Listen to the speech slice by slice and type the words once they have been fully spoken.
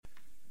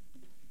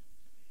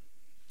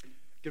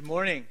Good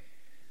morning.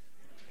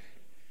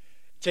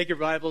 Take your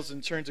Bibles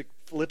and turn to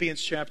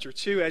Philippians chapter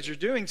 2. As you're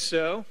doing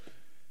so,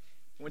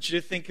 I want you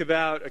to think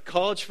about a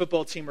college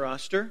football team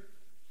roster.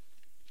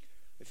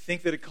 I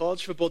think that a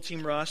college football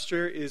team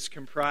roster is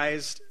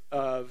comprised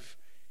of,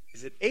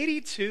 is it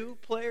 82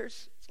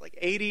 players? It's like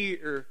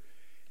 80 or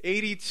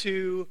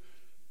 82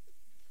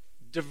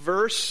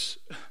 diverse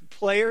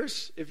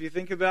players, if you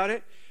think about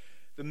it.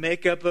 The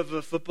makeup of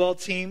a football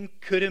team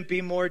couldn't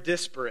be more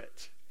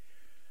disparate.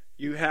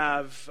 You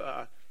have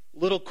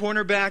little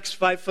cornerbacks,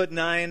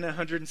 5'9",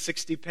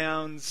 160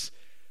 pounds,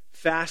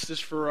 fast as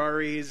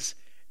Ferraris,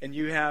 and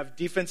you have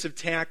defensive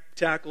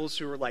tackles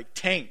who are like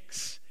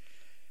tanks.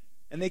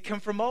 And they come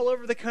from all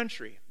over the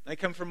country. They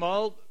come from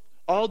all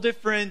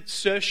different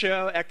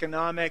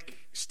socioeconomic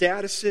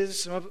statuses.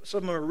 Some of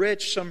them are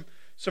rich, some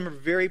are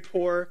very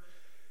poor.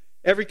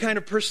 Every kind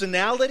of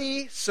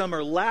personality. Some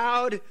are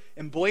loud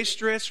and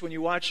boisterous. When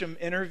you watch them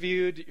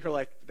interviewed, you're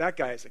like, that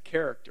guy is a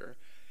character.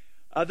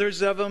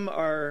 Others of them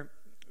are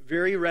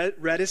very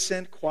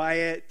reticent,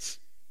 quiet.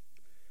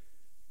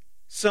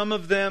 Some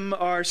of them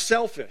are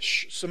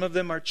selfish. Some of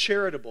them are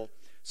charitable.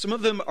 Some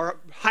of them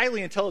are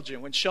highly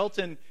intelligent. When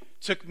Shelton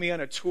took me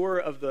on a tour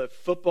of the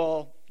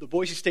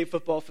Boise State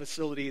football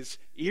facilities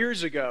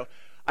years ago,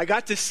 I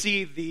got to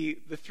see the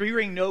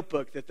 3-ring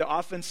notebook that the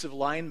offensive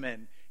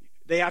linemen,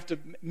 they have to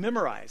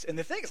memorize. And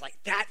the thing is like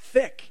that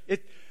thick.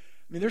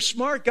 They're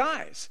smart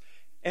guys.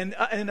 And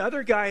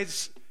other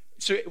guys.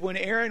 So when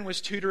Aaron was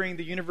tutoring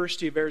the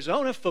University of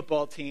Arizona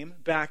football team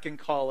back in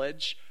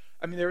college,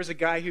 there was a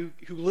guy who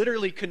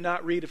literally could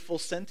not read a full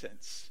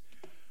sentence.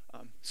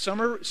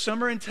 Some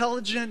are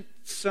intelligent,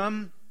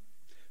 some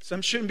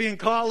shouldn't be in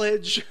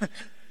college.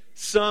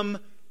 some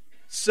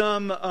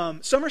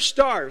are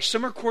stars,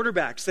 some are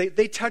quarterbacks.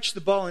 They touch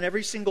the ball in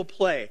every single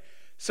play.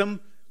 Some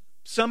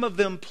of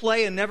them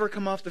play and never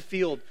come off the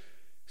field.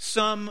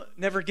 Some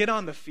never get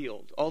on the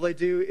field. All they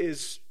do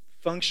is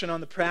function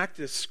on the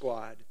practice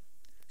squad.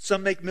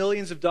 Some make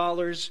millions of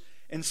dollars,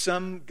 and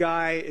some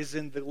guy is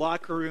in the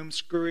locker room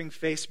screwing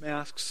face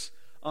masks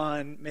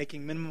on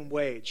making minimum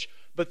wage.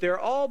 But they're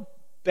all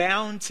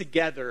bound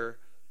together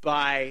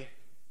by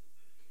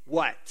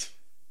what?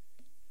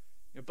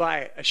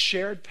 By a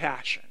shared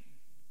passion.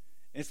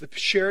 And it's the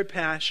shared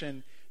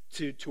passion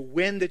to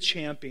win the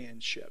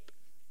championship.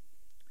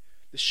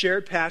 The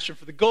shared passion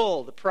for the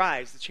goal, the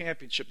prize, the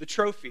championship, the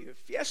trophy, the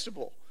Fiesta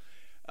Bowl.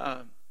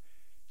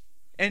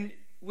 And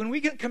when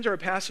we come to our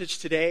passage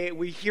today,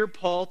 we hear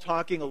Paul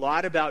talking a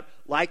lot about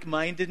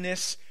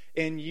like-mindedness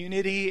and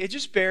unity. It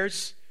just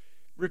bears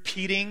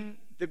repeating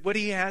that what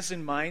he has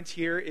in mind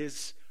here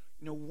is,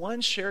 one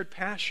shared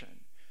passion.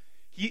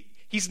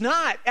 He's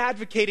not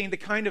advocating the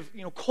kind of,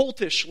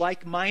 cultish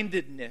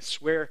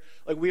like-mindedness where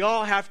we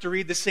all have to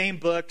read the same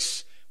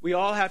books, we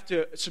all have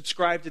to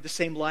subscribe to the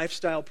same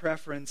lifestyle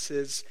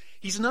preferences.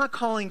 He's not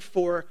calling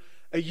for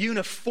a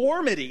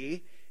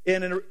uniformity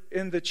in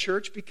the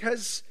church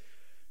because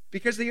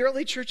the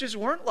early churches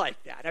weren't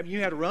like that. You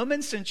had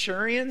Roman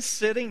centurions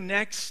sitting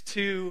next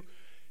to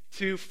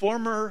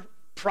former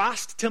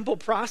temple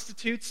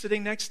prostitutes,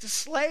 sitting next to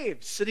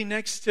slaves, sitting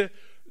next to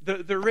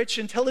the rich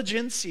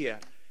intelligentsia.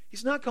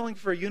 He's not calling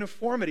for a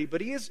uniformity, but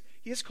he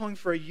is calling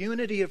for a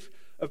unity of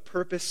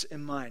purpose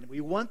in mind. We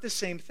want the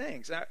same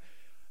things.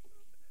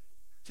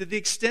 To the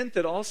extent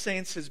that All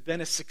Saints has been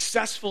a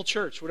successful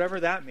church, whatever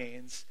that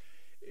means,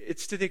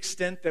 it's to the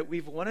extent that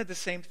we've wanted the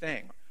same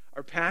thing.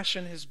 Our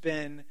passion has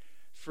been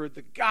for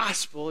the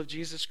gospel of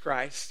Jesus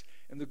Christ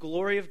and the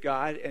glory of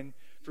God, and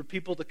for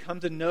people to come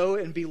to know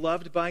and be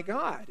loved by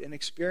God and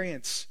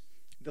experience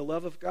the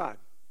love of God.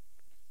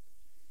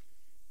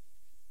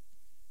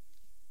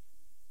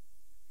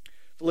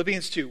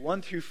 Philippians 2,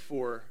 1 through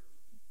 4.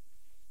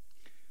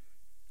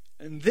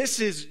 And this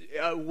is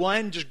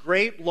one just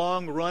great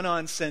long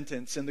run-on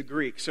sentence in the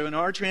Greek. So in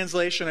our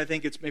translation, I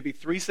think it's maybe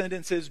 3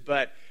 sentences,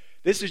 but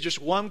this is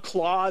just one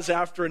clause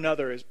after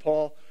another as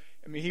Paul...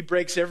 he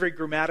breaks every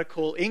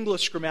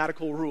English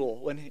grammatical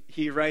rule when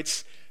he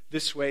writes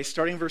this way.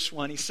 Starting verse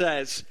 1, he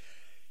says,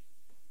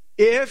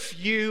 if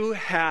you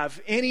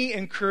have any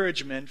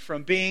encouragement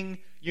from being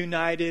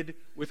united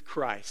with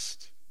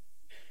Christ,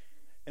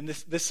 and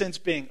the sense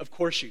being, of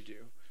course you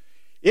do.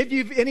 If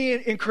you've any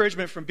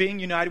encouragement from being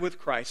united with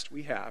Christ,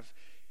 we have.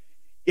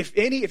 If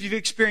you've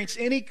experienced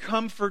any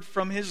comfort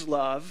from his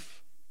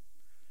love,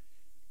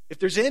 if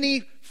there's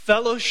any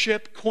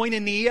fellowship,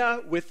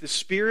 koinonia with the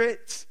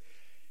Spirit,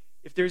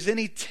 if there's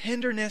any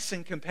tenderness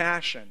and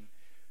compassion,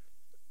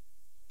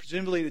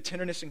 presumably the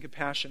tenderness and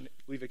compassion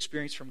we've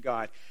experienced from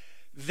God,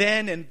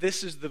 then, and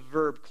this is the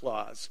verb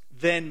clause,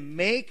 then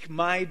make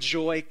my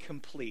joy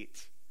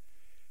complete.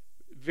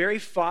 Very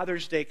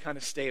Father's Day kind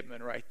of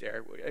statement right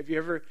there.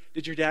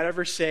 Did your dad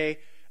ever say,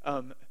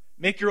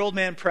 make your old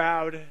man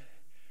proud,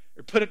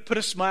 or put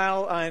a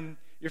smile on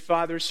your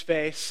father's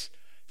face?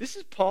 This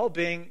is Paul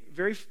being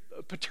very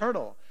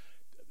paternal.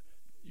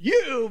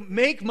 You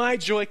make my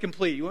joy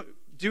complete. You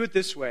do it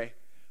this way,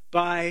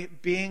 by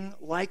being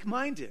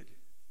like-minded.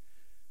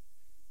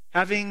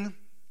 Having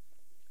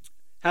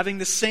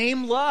the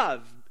same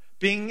love,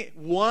 being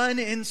one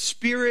in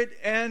spirit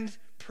and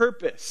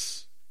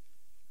purpose.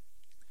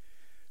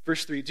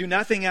 Verse 3, do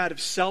nothing out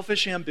of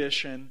selfish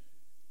ambition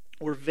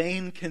or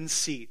vain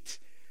conceit,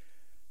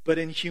 but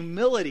in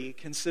humility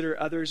consider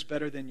others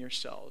better than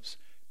yourselves.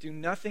 Do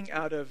nothing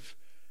out of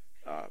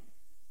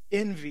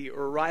envy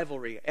or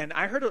rivalry. And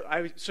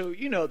so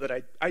you know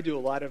that I do a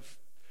lot of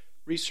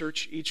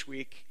research each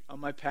week on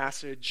my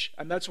passage,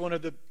 and that's one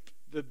of the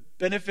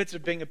benefits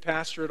of being a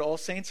pastor at All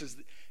Saints is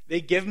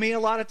they give me a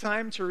lot of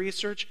time to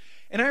research.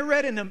 And I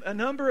read in a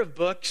number of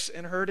books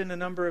and heard in a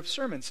number of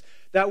sermons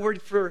that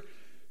word for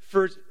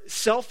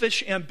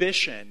selfish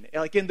ambition,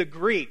 like in the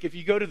Greek, if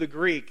you go to the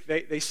Greek,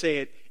 they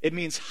say it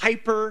means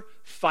hyper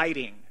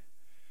fighting.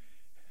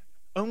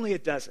 Only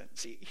it doesn't.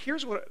 See,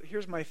 here's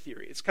my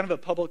theory. It's kind of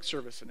a public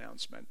service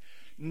announcement.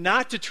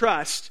 Not to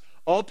trust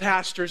all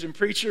pastors and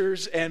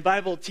preachers and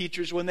Bible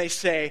teachers when they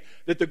say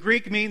that the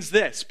Greek means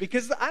this,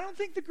 because I don't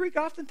think the Greek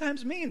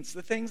oftentimes means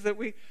the things that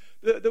we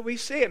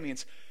say it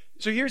means.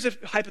 So here's a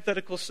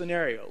hypothetical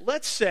scenario.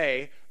 Let's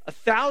say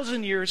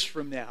 1,000 years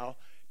from now,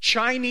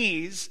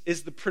 Chinese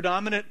is the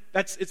predominant,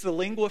 it's the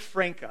lingua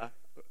franca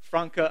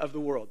of the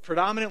world,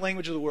 predominant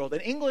language of the world,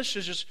 and English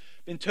has just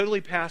been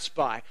totally passed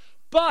by.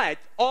 But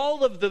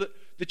all of the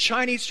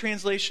Chinese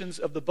translations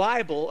of the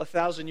Bible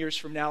 1,000 years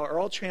from now are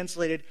all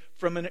translated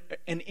from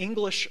an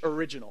English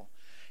original.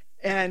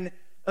 And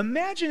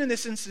imagine in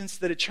this instance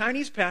that a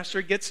Chinese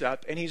pastor gets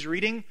up and he's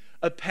reading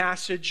a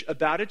passage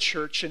about a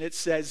church and it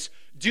says,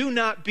 do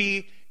not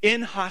be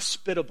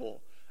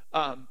inhospitable.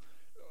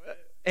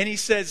 And he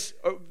says,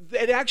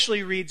 it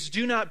actually reads,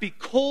 do not be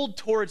cold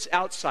towards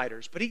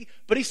outsiders. But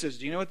he says,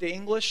 do you know what the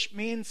English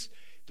means?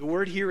 The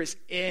word here is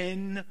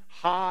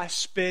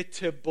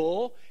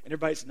inhospitable. And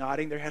everybody's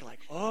nodding their head like,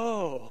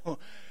 oh,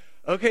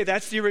 okay,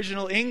 that's the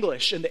original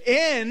English. And the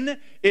in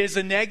is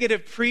a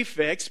negative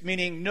prefix,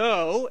 meaning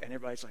no. And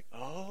everybody's like,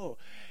 oh.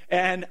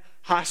 And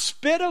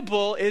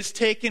hospitable is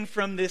taken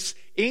from this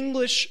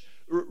English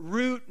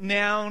root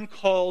noun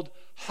called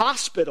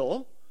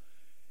hospital.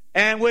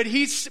 And what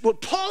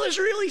Paul is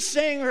really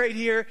saying right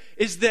here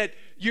is that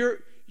you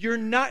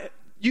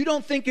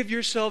don't think of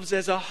yourselves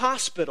as a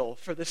hospital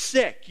for the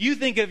sick. You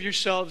think of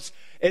yourselves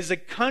as a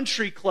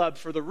country club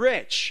for the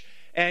rich.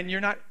 And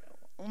you're not,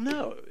 well,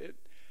 no.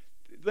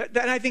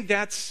 I think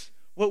that's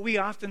what we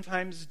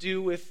oftentimes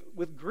do with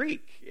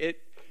Greek.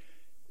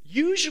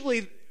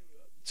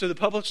 So the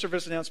public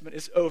service announcement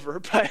is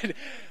over,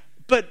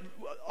 but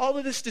all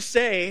of this to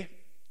say,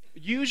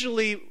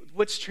 usually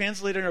what's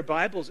translated in our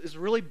Bibles is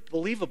really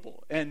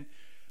believable. And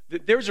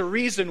there's a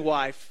reason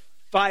why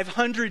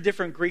 500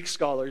 different Greek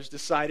scholars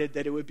decided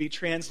that it would be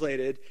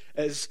translated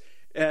as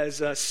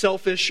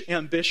selfish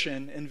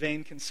ambition and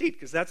vain conceit,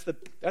 because that's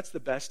the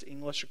best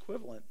English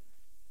equivalent.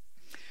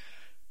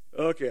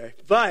 Okay,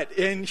 but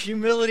in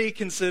humility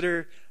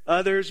consider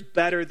others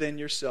better than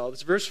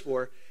yourselves. Verse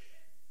 4,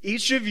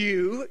 each of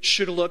you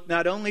should look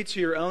not only to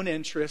your own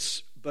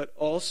interests, but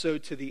also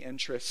to the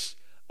interests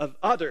of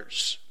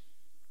others.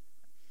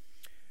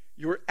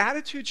 Your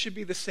attitude should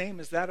be the same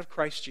as that of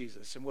Christ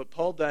Jesus. And what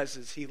Paul does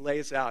is he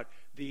lays out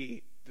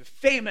the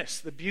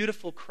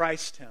beautiful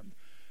Christ hymn.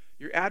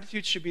 Your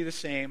attitude should be the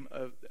same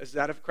as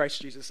that of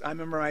Christ Jesus. I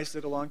memorized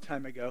it a long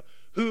time ago.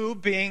 Who,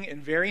 being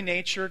in very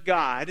nature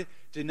God,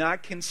 did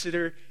not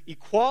consider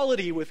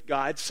equality with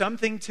God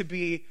something to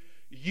be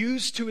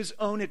used to his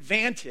own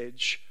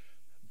advantage,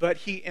 but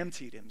he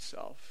emptied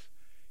himself.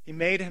 He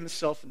made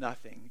himself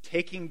nothing,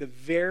 taking the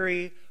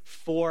very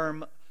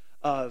form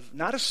of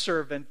not a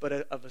servant, but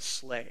of a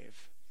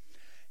slave.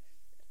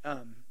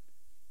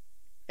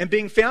 And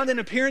being found in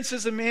appearance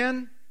as a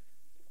man,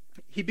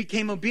 he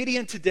became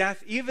obedient to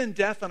death, even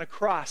death on a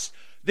cross.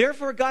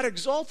 Therefore, God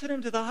exalted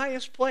him to the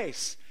highest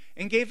place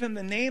and gave him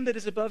the name that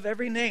is above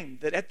every name,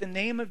 that at the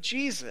name of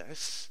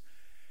Jesus,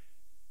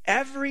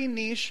 every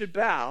knee should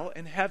bow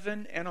in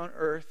heaven and on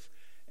earth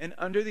and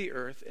under the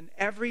earth, and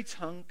every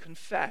tongue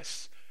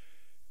confess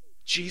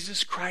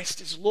Jesus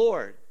Christ is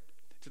Lord,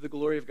 to the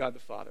glory of God the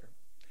Father.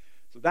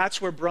 So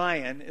that's where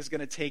Brian is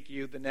going to take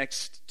you the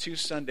next 2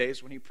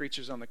 Sundays when he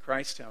preaches on the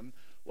Christ hymn,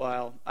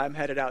 while I'm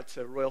headed out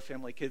to Royal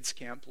Family Kids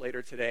Camp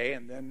later today,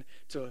 and then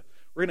we're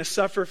going to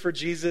suffer for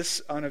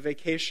Jesus on a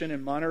vacation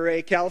in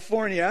Monterey,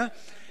 California.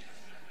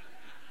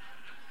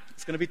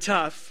 It's going to be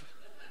tough.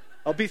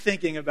 I'll be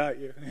thinking about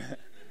you.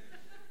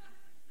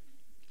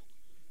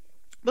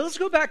 But let's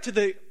go back to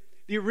the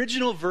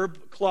original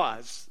verb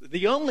clause,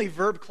 the only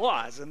verb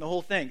clause in the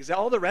whole thing, because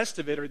all the rest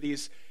of it are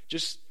these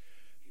just...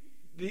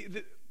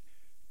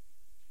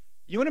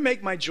 You want to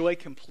make my joy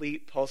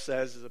complete, Paul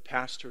says as a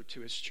pastor to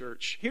his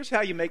church. Here's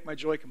how you make my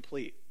joy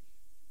complete.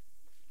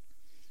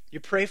 You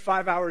pray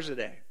 5 hours a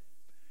day.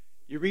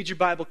 You read your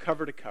Bible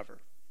cover to cover.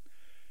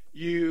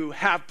 You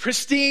have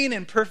pristine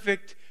and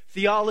perfect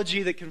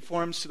theology that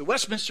conforms to the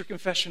Westminster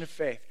Confession of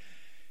Faith.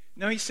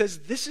 No, he says,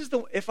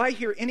 if I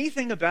hear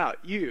anything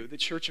about you, the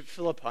Church of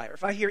Philippi, or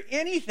if I hear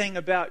anything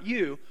about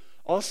you,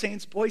 All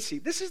Saints Boise,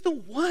 this is the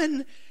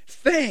one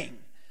thing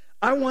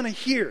I want to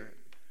hear.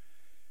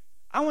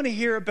 I want to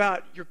hear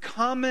about your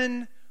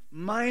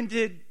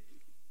common-minded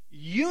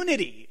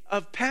unity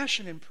of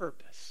passion and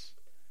purpose.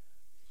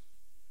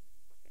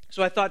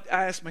 So I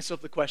asked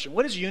myself the question,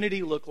 what does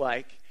unity look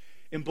like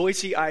in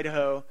Boise,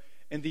 Idaho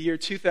in the year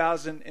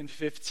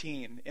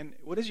 2015? And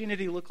what does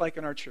unity look like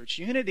in our church?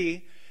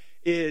 Unity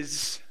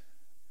is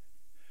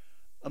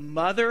a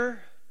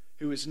mother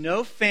who is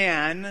no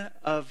fan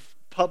of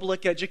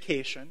public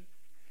education,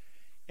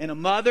 and a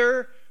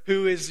mother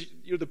who is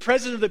the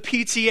president of the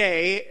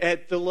PTA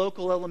at the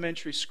local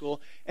elementary school,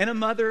 and a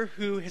mother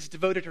who has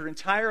devoted her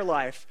entire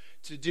life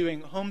to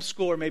doing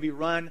homeschool or maybe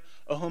run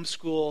a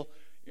homeschool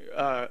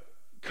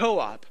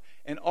co-op.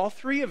 And all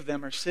three of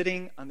them are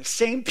sitting on the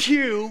same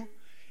pew,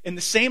 in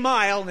the same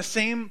aisle, in the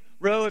same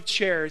row of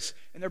chairs,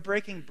 and they're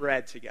breaking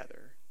bread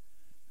together.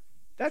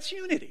 That's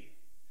unity.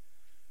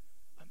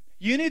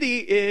 Unity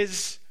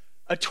is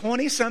a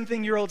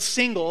 20-something-year-old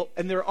single,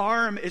 and their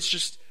arm is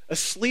just a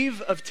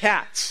sleeve of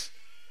tats.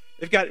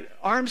 They've got an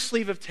arm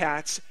sleeve of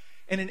tats,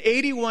 and an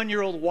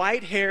 81-year-old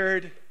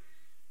white-haired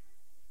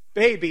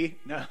baby.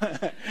 No.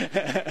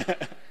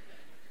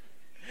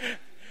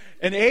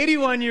 An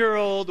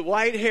 81-year-old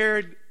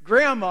white-haired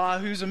grandma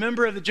who's a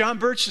member of the John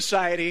Birch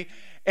Society,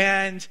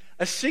 and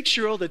a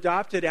 6-year-old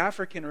adopted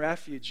African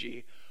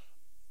refugee,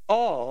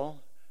 all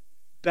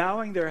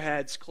bowing their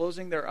heads,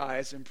 closing their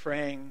eyes, and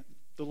praying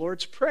the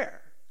Lord's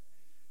Prayer.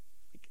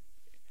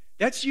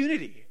 That's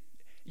unity.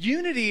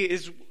 Unity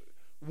is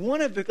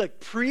one of the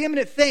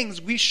preeminent things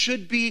we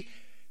should be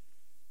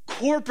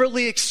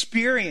corporately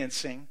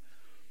experiencing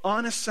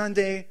on a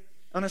Sunday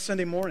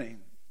morning.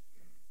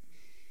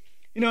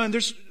 And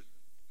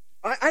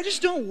I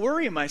just don't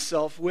worry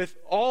myself with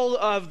all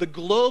of the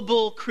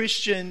global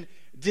Christian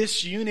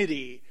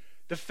disunity,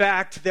 the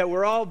fact that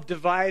we're all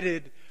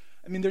divided.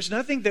 There's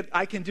nothing that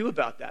I can do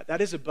about that. That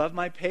is above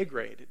my pay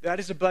grade. That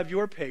is above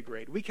your pay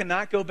grade. We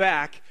cannot go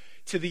back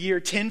to the year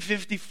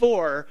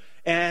 1054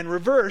 and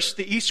reverse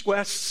the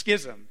East-West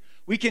schism.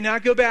 We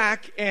cannot go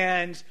back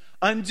and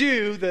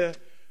undo the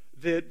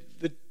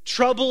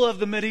trouble of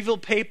the medieval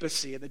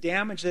papacy and the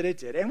damage that it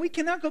did. And we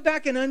cannot go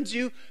back and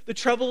undo the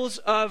troubles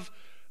of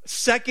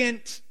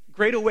Second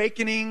Great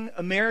Awakening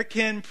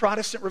American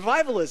Protestant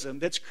revivalism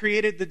that's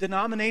created the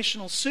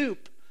denominational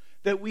soup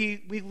that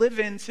we live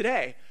in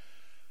today.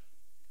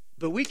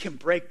 But we can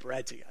break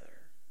bread together.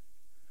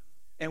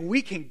 And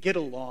we can get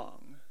along.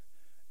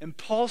 And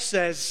Paul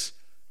says,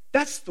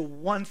 that's the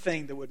one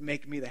thing that would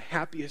make me the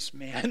happiest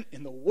man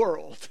in the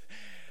world.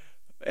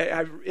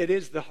 It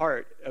is the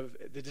heart of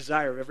the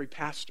desire of every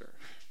pastor.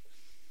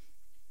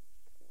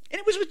 And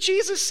it was what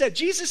Jesus said.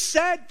 Jesus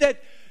said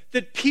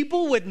that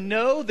people would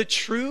know the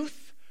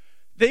truth.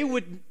 They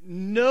would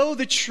know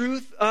the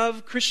truth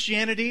of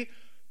Christianity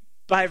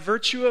by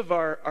virtue of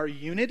our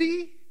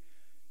unity.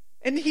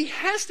 And he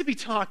has to be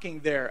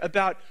talking there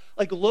about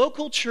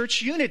local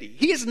church unity.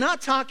 He is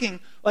not talking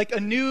like a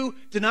new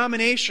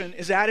denomination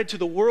is added to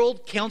the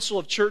World Council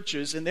of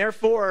Churches and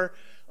therefore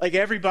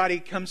everybody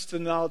comes to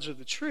the knowledge of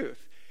the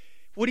truth.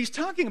 What he's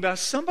talking about is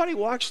somebody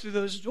walks through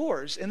those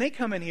doors and they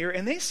come in here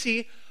and they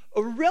see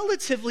a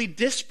relatively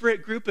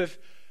disparate group of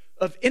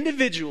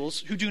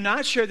individuals who do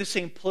not share the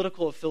same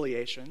political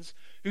affiliations,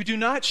 who do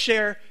not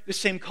share the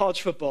same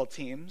college football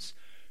teams,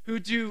 we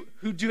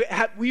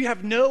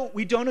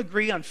don't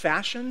agree on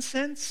fashion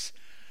sense.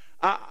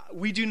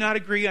 We do not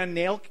agree on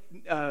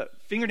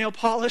fingernail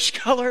polish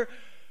color.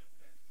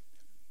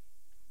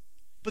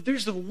 But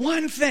there's the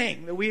one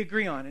thing that we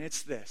agree on, and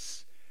it's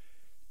this.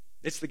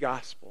 It's the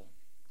gospel.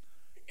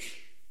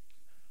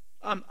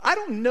 I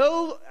don't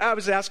know. I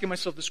was asking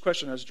myself this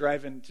question. I was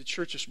driving to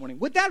church this morning.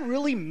 Would that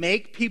really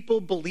make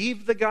people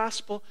believe the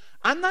gospel?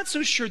 I'm not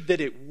so sure that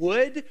it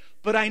would,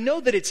 but I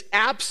know that its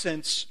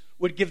absence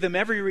would give them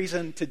every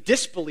reason to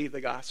disbelieve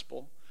the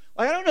gospel.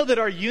 I don't know that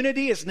our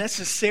unity is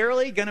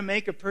necessarily going to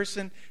make a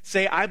person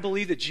say, I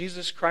believe that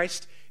Jesus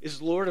Christ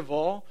is Lord of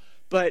all.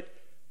 But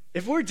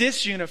if we're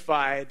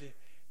disunified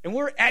and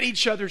we're at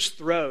each other's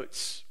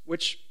throats,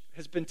 which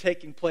has been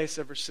taking place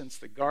ever since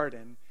the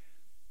garden,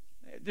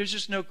 there's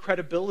just no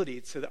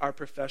credibility to our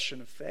profession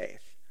of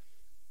faith.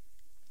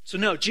 So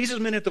no, Jesus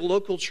meant at the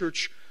local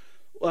church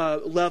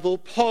level.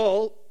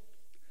 Paul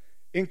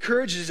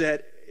encourages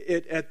it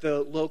at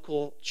the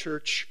local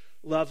church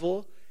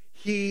level.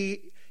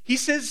 He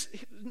says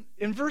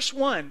in verse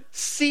 1,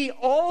 see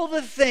all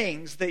the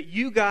things that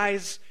you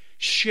guys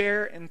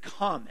share in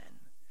common.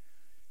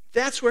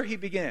 That's where he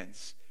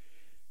begins.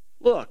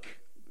 Look,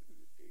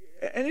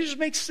 and it just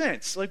makes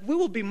sense. We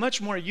will be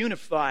much more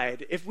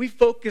unified if we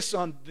focus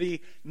on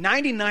the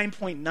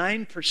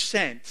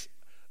 99.9%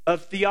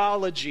 of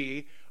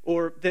theology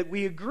or that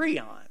we agree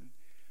on.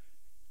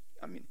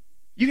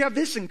 You have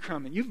this in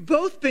common. You've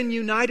both been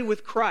united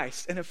with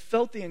Christ and have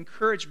felt the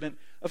encouragement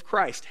of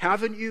Christ,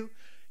 haven't you?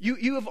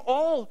 You have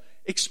all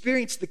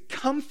experienced the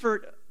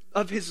comfort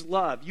of his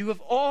love. You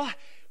have all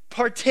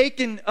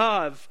partaken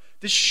of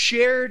the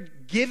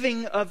shared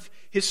giving of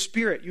his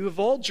Spirit. You have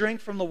all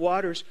drank from the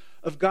waters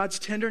of God's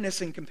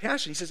tenderness and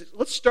compassion. He says,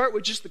 let's start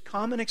with just the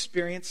common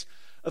experience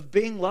of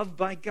being loved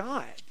by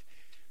God.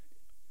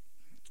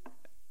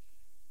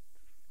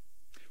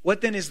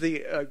 What then is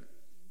the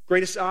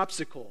greatest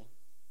obstacle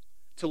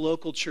to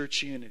local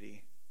church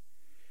unity.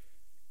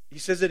 He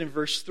says it in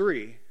verse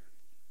 3.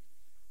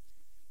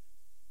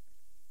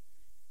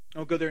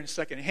 I'll go there in a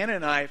second. Hannah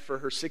and I, for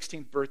her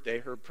 16th birthday,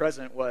 her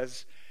present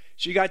was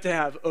she got to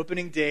have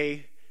opening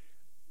day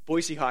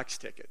Boise Hawks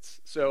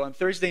tickets. So on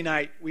Thursday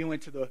night, we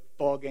went to the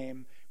ball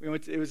game.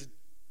 It was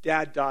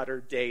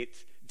dad-daughter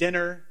date.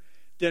 Dinner,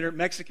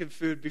 Mexican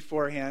food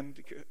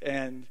beforehand.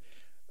 And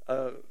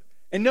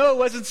no, it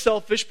wasn't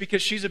selfish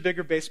because she's a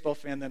bigger baseball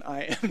fan than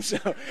I am. So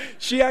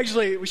she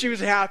was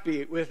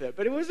happy with it.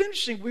 But it was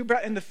interesting. We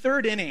brought in the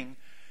third inning,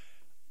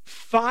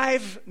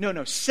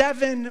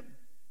 7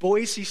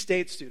 Boise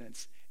State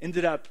students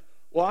ended up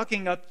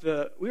walking up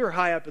we were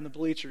high up in the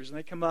bleachers, and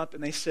they come up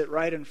and they sit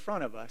right in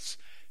front of us.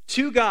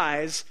 2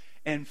 guys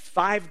and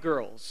 5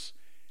 girls.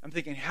 I'm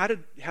thinking, how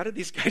did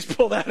these guys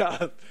pull that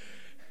off?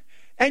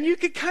 And you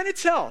could kind of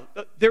tell.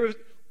 There was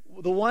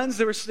the ones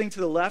that were sitting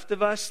to the left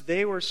of us,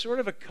 they were sort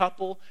of a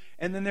couple,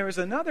 and then there was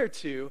another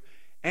 2,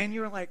 and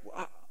you were like,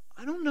 well,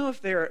 I don't know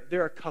if they're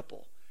a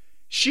couple.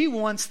 She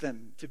wants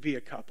them to be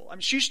a couple. I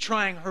mean, she's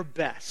trying her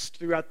best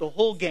throughout the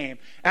whole game,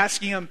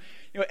 asking them,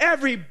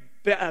 every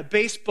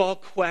baseball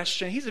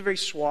question. He's a very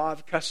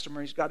suave customer.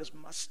 He's got his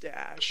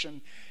mustache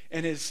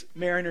and his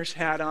Mariners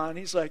hat on.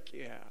 He's like,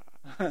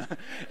 yeah.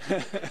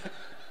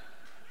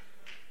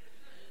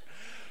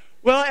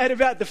 Well, at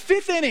about the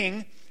 5th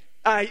inning,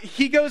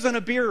 he goes on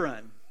a beer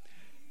run.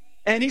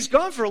 And he's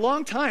gone for a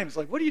long time. He's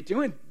like, what are you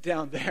doing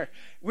down there?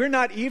 We're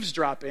not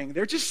eavesdropping.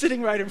 They're just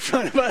sitting right in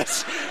front of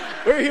us.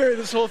 We're hearing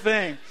this whole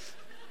thing.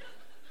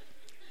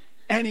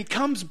 And he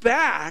comes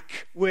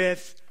back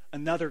with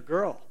another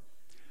girl.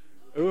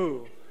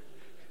 Ooh.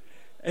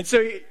 And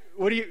so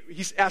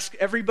he's asked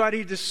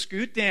everybody to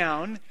scoot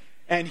down,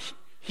 and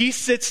he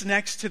sits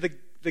next to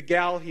the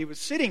gal he was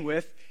sitting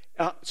with.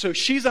 So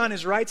she's on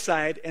his right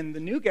side, and the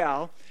new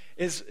gal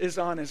is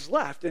on his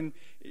left. And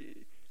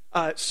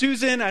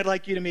Susan, I'd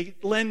like you to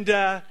meet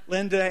Linda.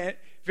 Linda,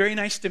 very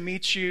nice to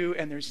meet you.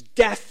 And there's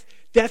death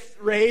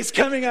rays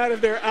coming out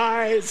of their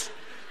eyes.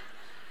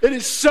 It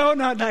is so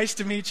not nice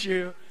to meet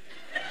you.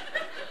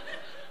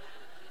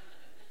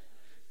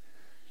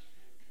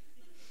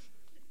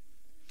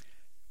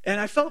 And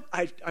I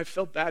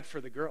felt bad for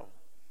the girl.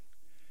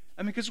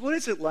 I mean, because what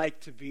is it like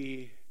to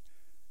be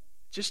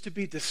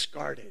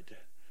discarded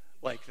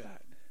like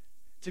that?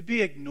 To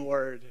be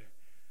ignored.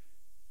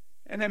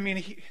 And I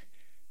mean,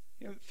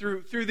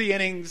 through the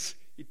innings,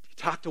 you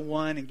talk to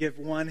one and give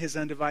one his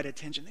undivided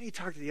attention. Then you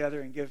talk to the other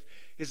and give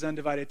his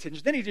undivided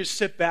attention. Then you just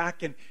sit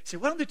back and say,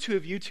 why don't the 2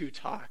 of you 2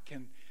 talk?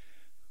 And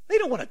they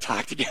don't want to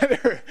talk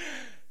together.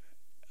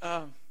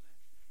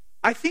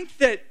 I think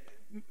that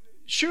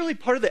surely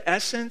part of the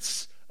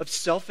essence of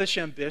selfish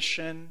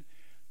ambition,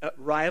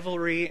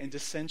 rivalry, and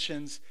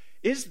dissensions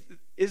is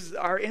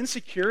our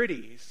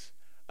insecurities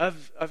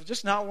of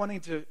just not wanting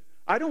to.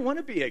 I don't want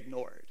to be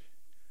ignored.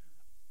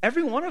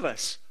 Every one of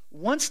us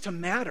wants to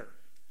matter.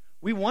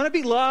 We want to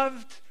be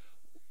loved.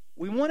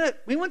 We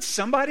want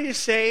somebody to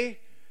say,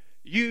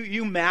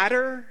 you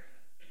matter.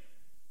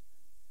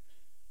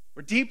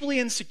 We're deeply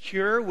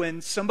insecure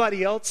when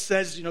somebody else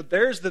says,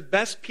 there's the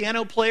best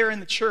piano player in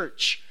the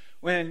church,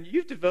 when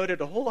you've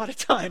devoted a whole lot of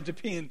time to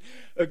being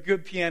a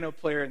good piano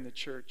player in the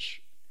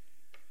church.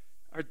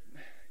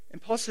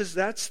 And Paul says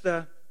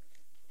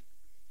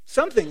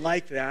something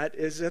like that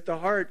is at the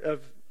heart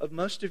of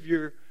most of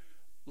your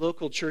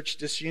local church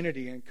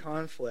disunity and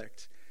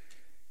conflict.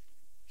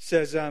 He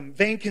says,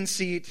 vain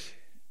conceit,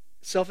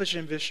 selfish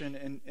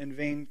ambition, and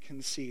vain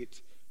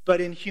conceit.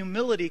 But in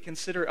humility,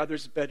 consider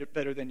others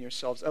better than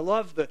yourselves. I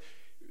love the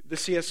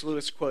C.S.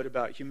 Lewis quote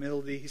about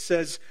humility. He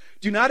says,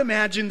 do not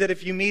imagine that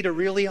if you meet a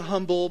really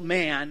humble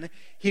man,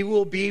 he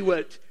will be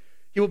what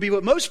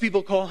most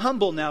people call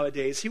humble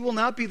nowadays. He will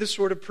not be the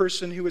sort of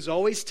person who is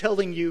always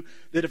telling you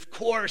that of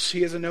course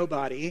he is a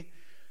nobody.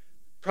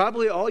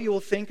 Probably all you will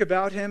think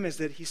about him is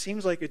that he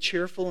seems like a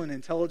cheerful and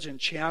intelligent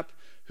chap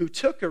who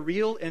took a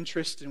real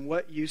interest in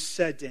what you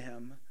said to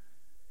him.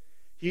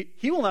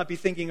 He will not be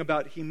thinking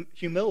about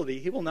humility.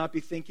 He will not be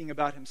thinking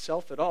about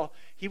himself at all.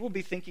 He will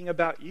be thinking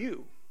about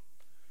you.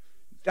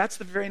 That's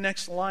the very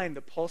next line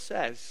that Paul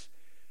says.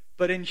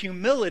 But in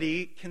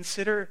humility,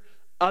 consider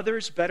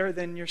others better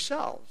than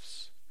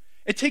yourselves.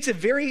 It takes a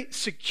very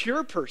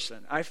secure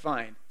person, I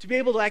find, to be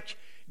able to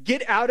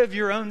get out of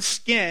your own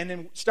skin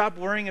and stop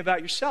worrying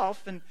about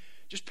yourself and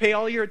just pay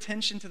all your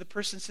attention to the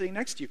person sitting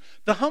next to you.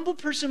 The humble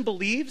person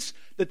believes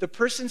that the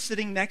person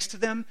sitting next to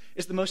them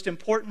is the most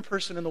important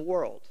person in the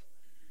world.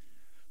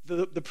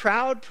 The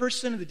proud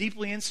person, the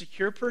deeply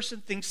insecure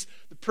person, thinks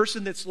the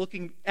person that's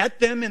looking at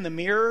them in the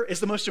mirror is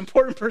the most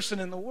important person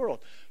in the world.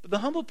 But the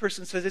humble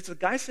person says, it's the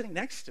guy sitting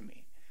next to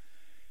me.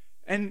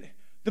 And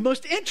the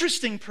most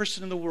interesting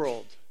person in the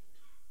world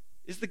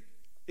is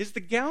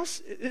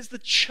the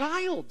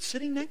child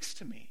sitting next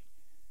to me.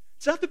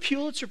 It's not the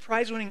Pulitzer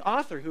Prize-winning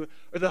author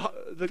or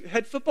the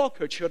head football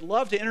coach who I'd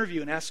love to interview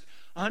and ask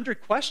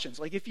 100 questions.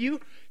 Like if you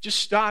just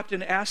stopped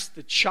and asked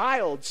the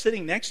child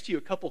sitting next to you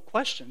a couple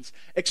questions,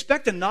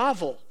 expect a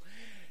novel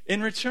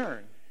in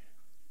return.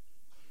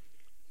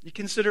 You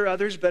consider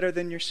others better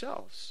than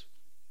yourselves.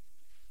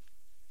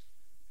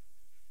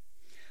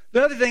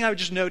 The other thing I would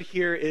just note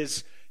here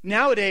is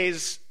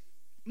nowadays,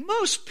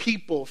 most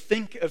people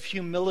think of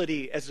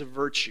humility as a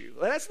virtue.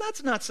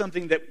 That's not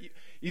something that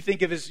you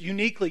think of as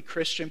uniquely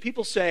Christian.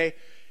 People say,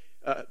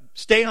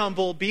 stay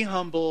humble, be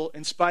humble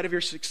in spite of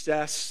your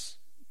success.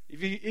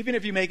 Even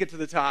if you make it to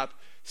the top,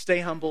 stay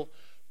humble.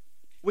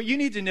 What you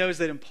need to know is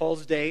that in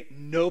Paul's day,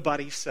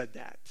 nobody said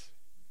that.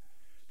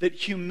 That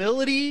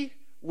humility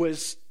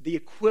was the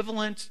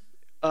equivalent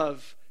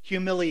of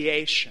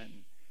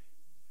humiliation.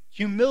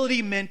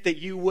 Humility meant that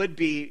you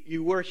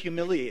were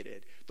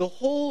humiliated. The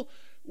whole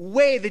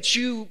way that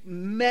you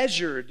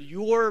measured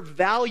your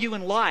value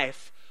in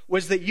life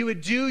was that you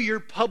would do your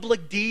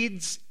public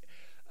deeds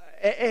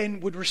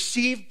and would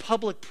receive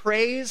public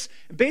praise.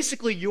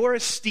 Basically, your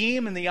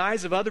esteem in the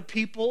eyes of other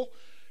people,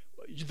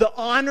 the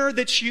honor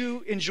that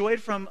you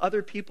enjoyed from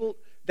other people,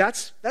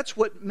 that's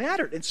what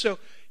mattered. And so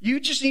you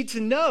just need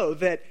to know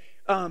that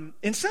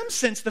in some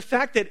sense, the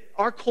fact that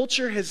our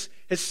culture has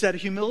said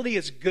humility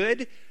is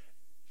good,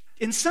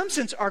 in some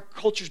sense, our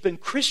culture's been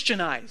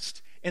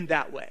Christianized in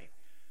that way.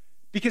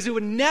 Because it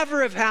would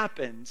never have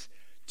happened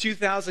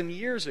 2,000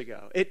 years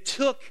ago. It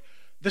took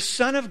the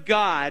Son of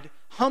God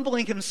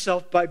humbling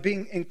himself by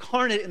being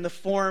incarnate in the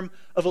form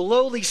of a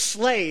lowly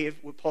slave,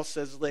 what Paul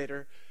says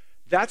later.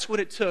 That's what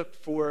it took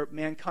for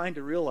mankind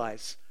to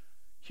realize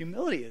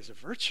humility is a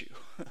virtue.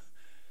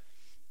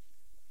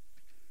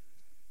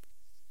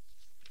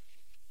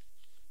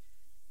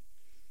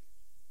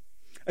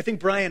 I think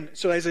Brian,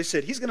 so as I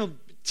said, he's going to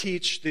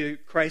teach the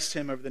Christ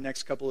hymn over the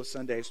next couple of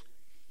Sundays,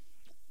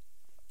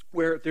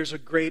 where there's a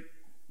great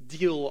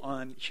deal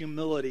on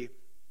humility.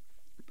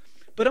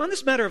 But on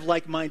this matter of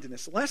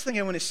like-mindedness, the last thing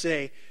I want to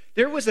say,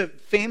 there was a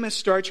famous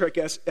Star Trek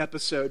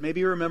episode,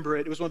 maybe you remember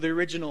it, it was one of the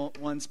original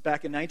ones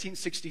back in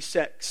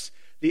 1966.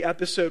 The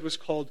episode was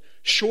called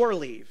Shore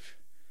Leave.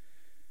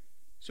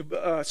 So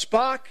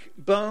Spock,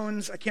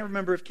 Bones, I can't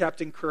remember if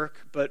Captain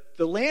Kirk, but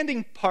the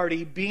landing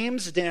party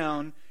beams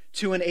down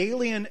to an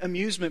alien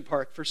amusement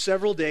park for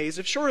several days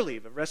of shore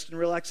leave, of rest and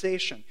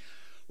relaxation.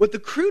 What the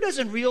crew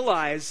doesn't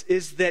realize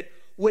is that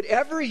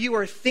whatever you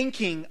are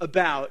thinking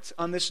about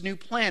on this new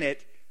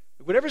planet,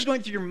 whatever's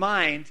going through your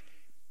mind,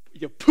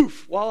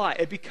 poof, voila,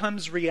 it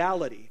becomes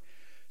reality.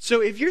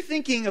 So if you're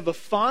thinking of a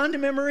fond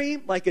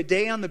memory, like a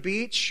day on the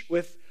beach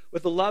with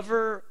a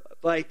lover,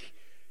 like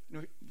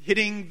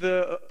hitting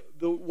the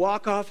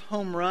walk-off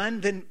home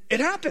run, then it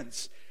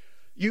happens.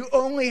 You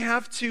only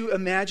have to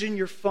imagine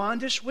your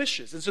fondest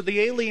wishes. And so the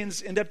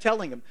aliens end up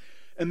telling him,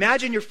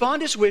 imagine your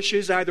fondest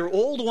wishes, either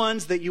old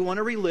ones that you want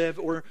to relive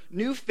or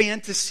new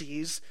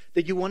fantasies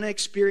that you want to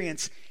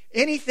experience.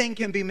 Anything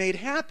can be made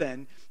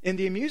happen in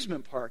the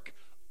amusement park.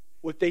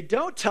 What they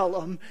don't tell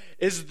them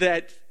is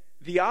that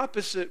the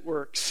opposite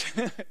works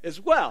as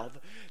well.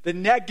 The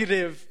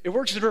negative, it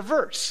works in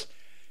reverse.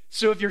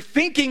 So if you're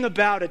thinking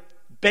about a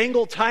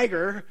Bengal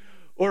tiger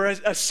or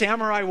a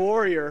samurai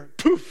warrior,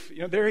 poof,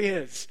 there he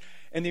is.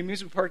 And the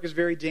amusement park is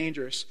very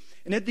dangerous.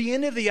 And at the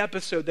end of the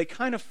episode, they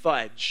kind of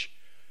fudge.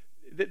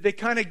 They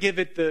kind of give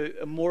it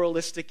a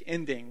moralistic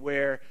ending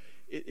where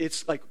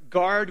it's like,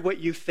 guard what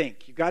you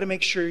think. You've got to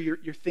make sure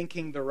you're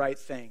thinking the right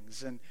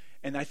things.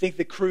 And I think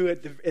the crew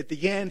at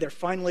the end, they're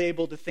finally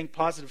able to think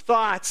positive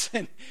thoughts,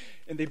 and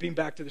they beam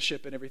back to the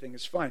ship and everything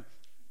is fine.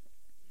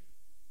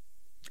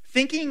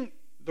 Thinking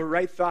the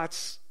right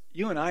thoughts,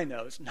 you and I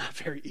know, is not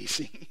very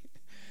easy.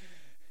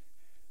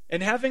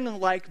 And having a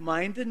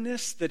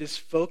like-mindedness that is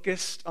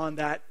focused on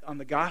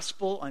the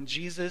gospel, on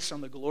Jesus,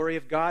 on the glory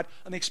of God,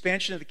 on the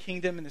expansion of the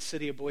kingdom in the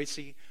city of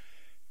Boise,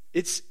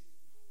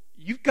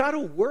 you've got to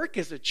work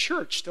as a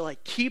church to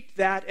keep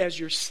that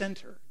as your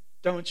center,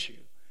 don't you?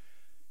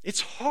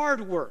 It's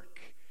hard work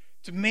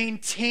to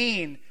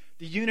maintain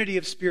the unity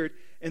of spirit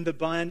and the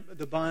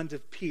bond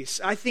of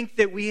peace. I think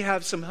that we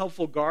have some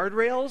helpful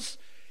guardrails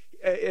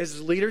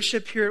as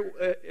leadership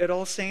here at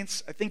All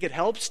Saints. I think it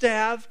helps to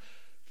have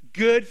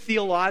good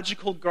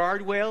theological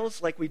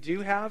guardrails like we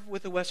do have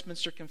with the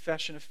Westminster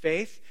Confession of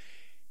Faith.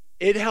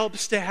 It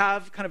helps to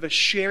have kind of a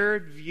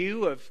shared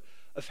view of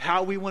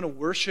how we want to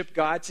worship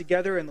God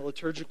together in the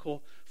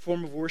liturgical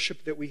form of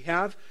worship that we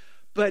have.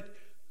 But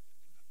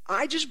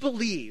I just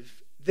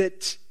believe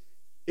that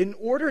in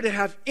order to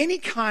have any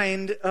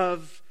kind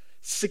of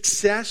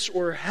success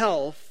or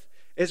health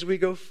as we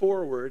go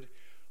forward,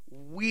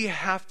 we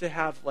have to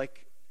have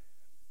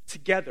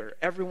together,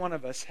 every one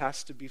of us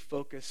has to be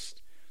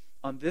focused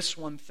on this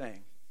one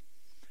thing.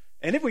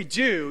 And if we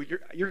do,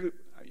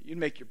 you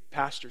make your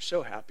pastor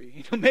so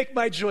happy. You'll make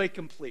my joy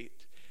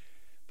complete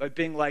by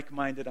being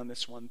like-minded on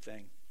this one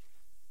thing.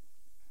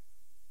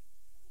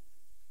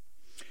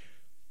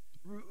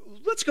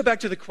 Let's go back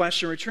to the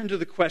question, return to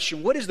the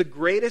question, what is the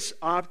greatest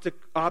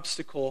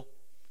obstacle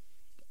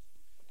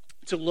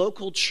to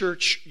local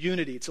church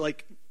unity, to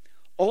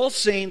All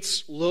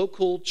Saints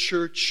local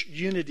church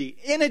unity,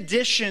 in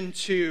addition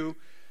to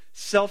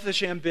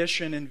selfish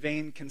ambition and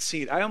vain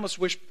conceit? I almost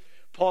wish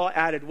Paul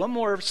added one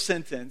more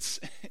sentence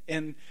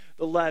in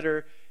the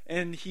letter,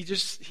 and he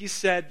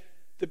said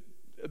the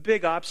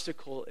big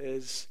obstacle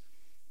is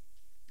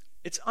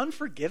it's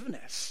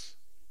unforgiveness.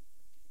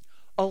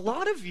 A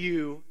lot of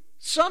you,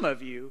 some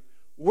of you,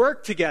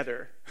 work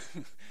together.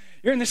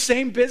 You're in the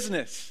same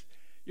business.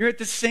 You're at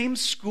the same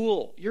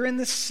school. You're in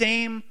the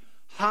same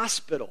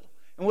hospital.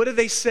 And what do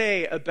they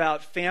say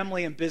about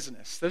family and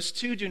business? Those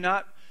two do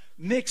not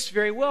mix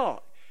very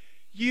well.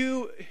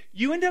 You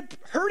end up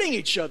hurting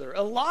each other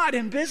a lot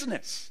in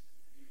business.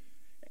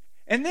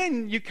 And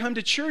then you come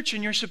to church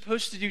and you're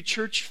supposed to do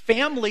church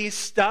family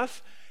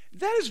stuff.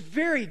 That is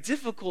very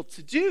difficult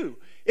to do.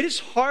 It is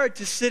hard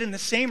to sit in the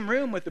same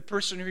room with the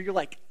person who you're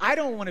like, I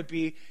don't want to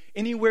be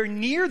anywhere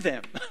near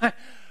them.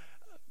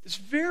 It's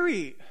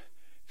very,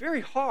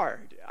 very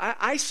hard.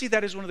 I see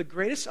that as one of the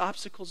greatest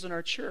obstacles in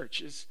our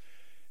church, is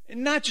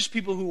not just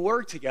people who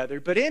work together,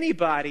 but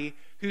anybody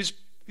who's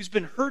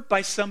been hurt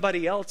by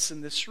somebody else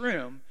in this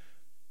room,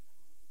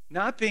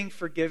 not being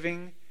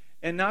forgiving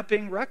and not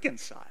being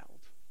reconciled.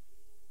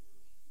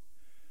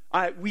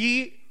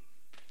 We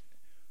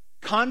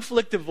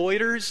conflict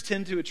avoiders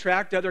tend to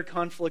attract other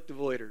conflict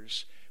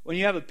avoiders. When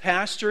you have a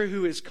pastor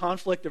who is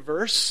conflict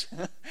averse,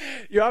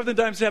 you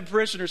oftentimes have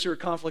parishioners who are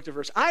conflict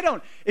averse.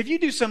 If you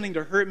do something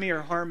to hurt me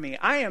or harm me,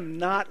 I am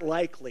not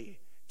likely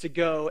to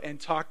go and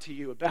talk to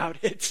you about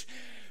it,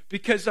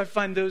 because I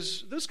find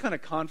those kind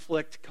of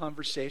conflict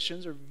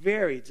conversations are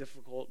very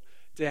difficult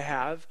to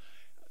have.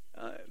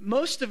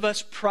 Most of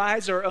us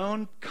prize our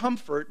own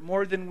comfort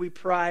more than we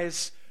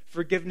prize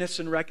forgiveness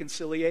and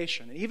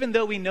reconciliation. And even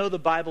though we know the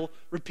Bible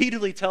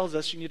repeatedly tells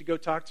us you need to go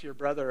talk to your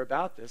brother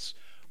about this,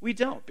 we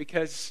don't,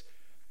 because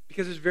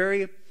it's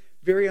very,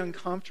 very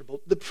uncomfortable.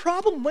 The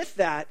problem with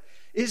that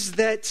is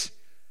that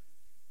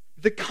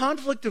the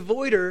conflict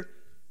avoider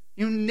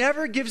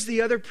never gives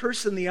the other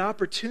person the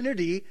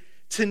opportunity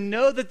to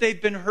know that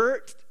they've been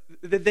hurt,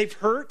 that they've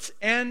hurt,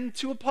 and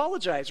to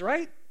apologize,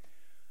 right?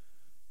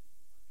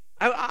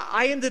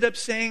 I ended up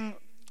saying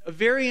a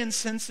very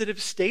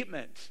insensitive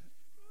statement.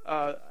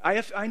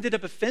 I ended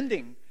up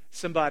offending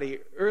somebody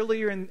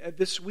earlier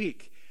this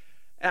week.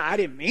 I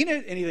didn't mean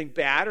anything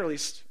bad, or at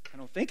least I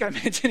don't think I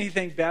meant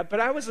anything bad, but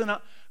I wasn't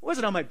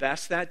on my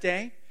best that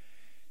day.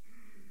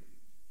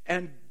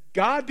 And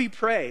God be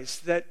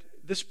praised that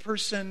this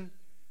person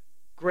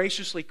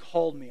graciously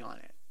called me on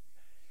it.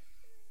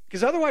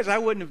 Because otherwise I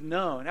wouldn't have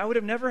known. I would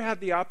have never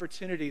had the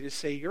opportunity to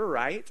say, you're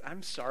right,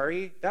 I'm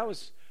sorry, that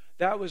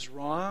was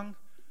wrong,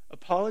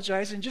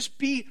 apologize, and just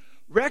be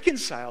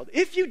reconciled.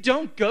 If you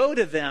don't go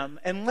to them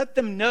and let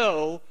them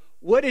know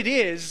what it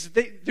is,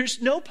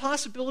 there's no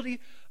possibility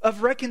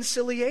of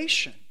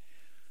reconciliation.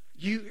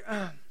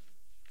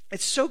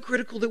 It's so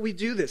critical that we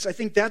do this. I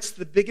think that's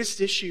the biggest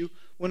issue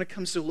when it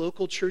comes to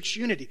local church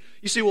unity.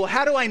 You say, well,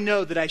 how do I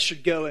know that I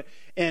should go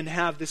and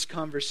have this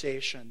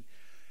conversation?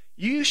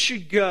 You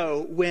should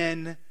go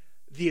when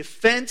the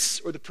offense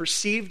or the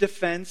perceived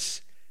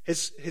offense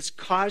has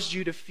caused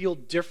you to feel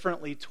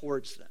differently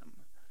towards them.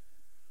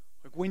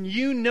 Like when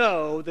you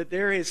know that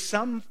there is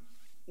some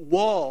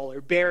wall or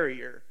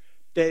barrier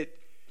that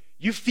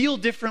you feel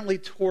differently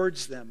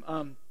towards them.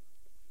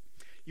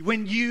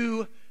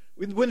 There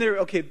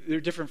are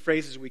different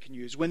phrases we can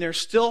use. When there's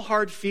still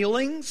hard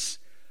feelings,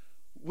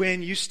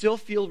 when you still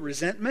feel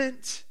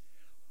resentment,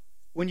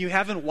 when you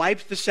haven't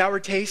wiped the sour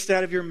taste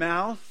out of your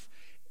mouth,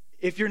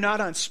 if you're not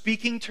on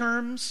speaking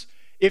terms,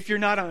 if you're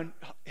not on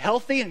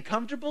healthy and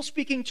comfortable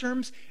speaking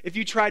terms, if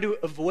you try to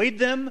avoid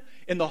them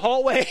in the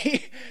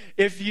hallway,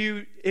 if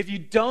you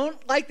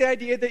don't like the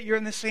idea that you're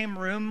in the same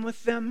room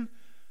with them,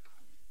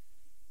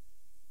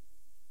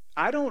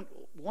 I don't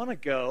want to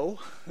go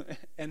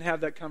and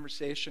have that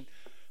conversation,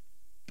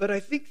 but I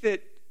think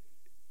that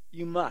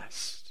you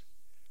must.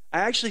 I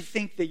actually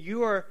think that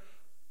you are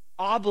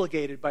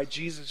obligated by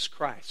Jesus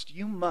Christ.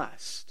 You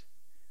must.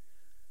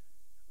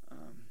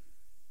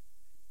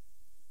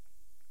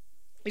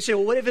 You say,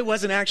 well, what if it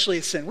wasn't actually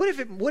a sin? What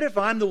if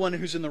I'm the one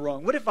who's in the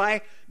wrong? What if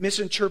I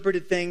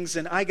misinterpreted things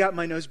and I got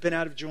my nose bent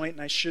out of joint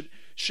and I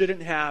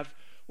shouldn't have?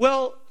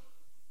 Well,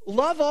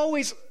 love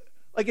always,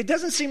 it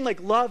doesn't seem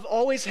like love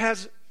always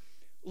has,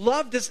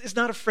 is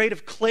not afraid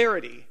of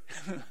clarity.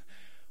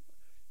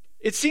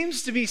 It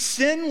seems to be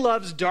sin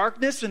loves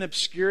darkness and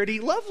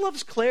obscurity. Love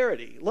loves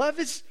clarity. Love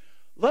is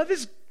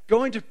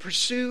going to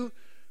pursue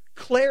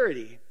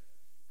clarity.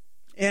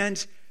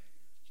 And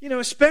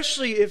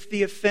especially if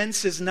the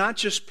offense is not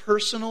just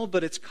personal,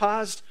 but it's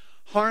caused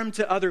harm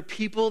to other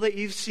people that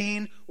you've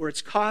seen, or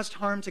it's caused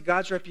harm to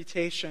God's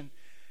reputation,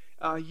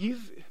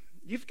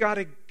 you've got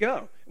to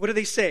go. What do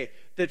they say?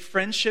 That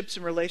friendships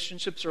and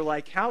relationships are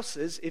like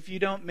houses. If you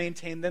don't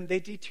maintain them, they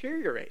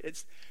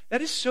deteriorate.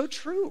 That is so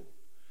true.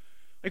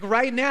 Like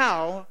right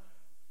now,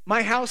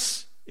 my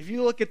house, if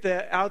you look at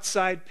the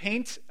outside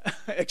paint,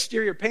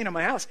 exterior paint on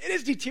my house, it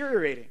is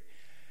deteriorating.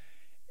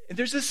 And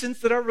there's a sense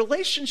that our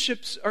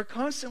relationships are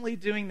constantly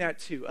doing that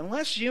too.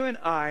 Unless you and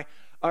I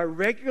are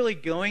regularly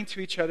going to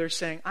each other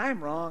saying,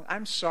 I'm wrong,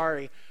 I'm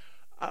sorry,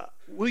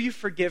 will you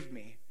forgive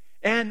me?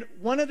 And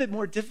one of the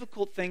more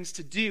difficult things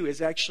to do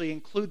is actually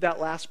include that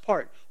last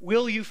part.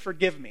 Will you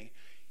forgive me?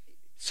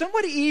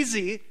 somewhat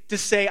easy to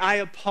say, I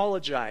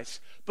apologize.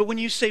 But when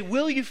you say,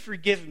 will you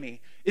forgive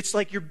me? It's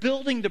like you're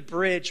building the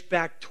bridge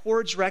back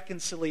towards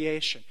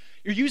reconciliation.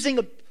 You're using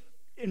an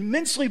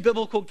immensely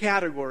biblical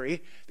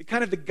category that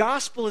kind of the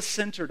gospel is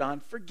centered on,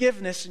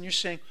 forgiveness, and you're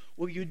saying,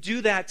 will you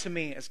do that to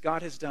me as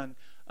God has done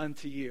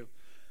unto you?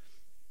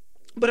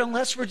 But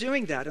unless we're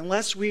doing that,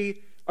 unless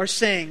we are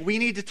saying, we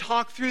need to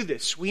talk through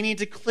this, we need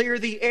to clear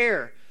the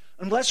air,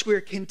 unless we're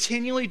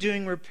continually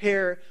doing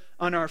repair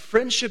on our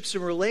friendships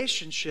and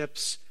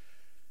relationships,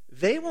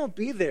 they won't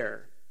be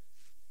there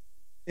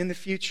in the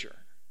future.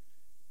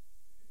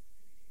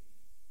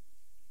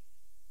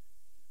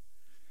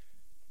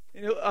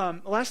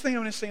 The last thing I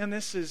want to say on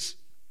this is,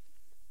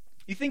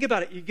 you think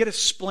about it, you get a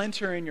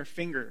splinter in your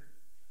finger.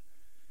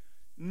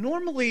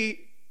 Normally,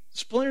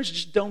 splinters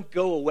just don't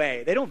go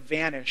away. They don't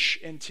vanish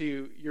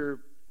into your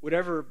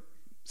whatever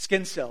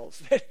skin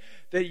cells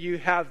that you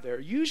have there.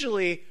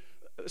 Usually,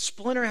 a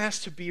splinter has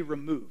to be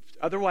removed.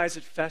 Otherwise,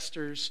 it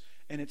festers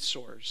and it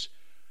sores.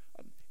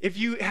 If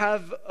you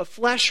have a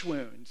flesh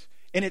wound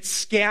and it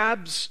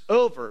scabs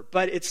over,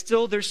 but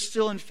there's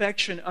still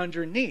infection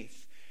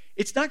underneath,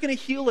 it's not going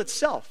to heal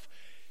itself.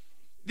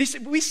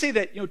 We say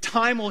that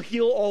time will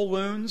heal all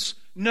wounds.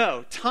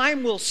 No,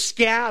 time will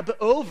scab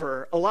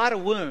over a lot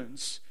of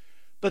wounds,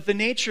 but the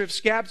nature of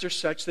scabs are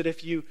such that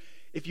if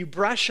you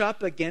brush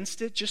up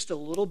against it just a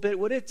little bit,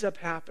 what ends up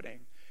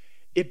happening?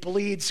 It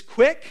bleeds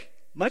quick,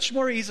 much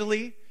more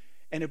easily,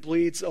 and it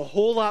bleeds a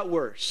whole lot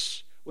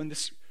worse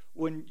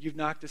when you've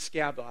knocked the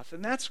scab off.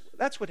 And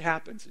that's what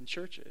happens in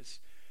churches.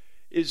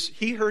 Is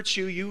he hurts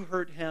you, you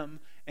hurt him,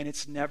 and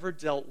it's never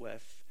dealt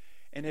with.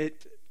 And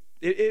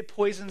it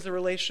poisons the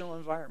relational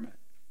environment.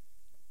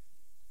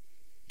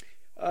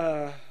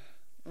 Well,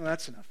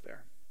 that's enough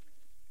there.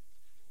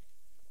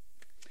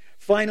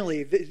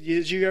 Finally,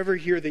 did you ever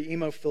hear the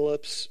Emo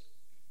Phillips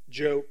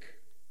joke?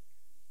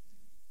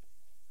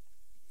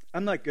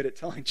 I'm not good at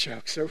telling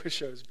jokes. I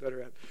wish I was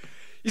better at.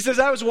 He says,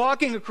 I was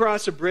walking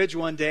across a bridge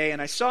one day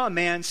and I saw a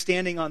man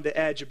standing on the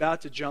edge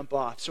about to jump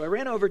off. So I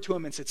ran over to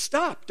him and said,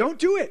 stop, don't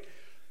do it.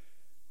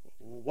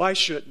 Why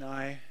shouldn't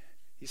I?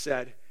 He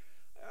said.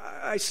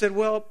 I said,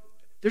 well,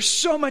 there's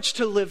so much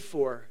to live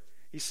for.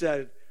 He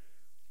said,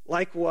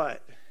 like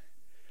what?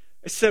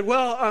 I said,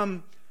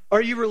 well,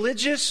 are you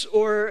religious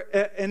or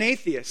an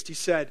atheist? He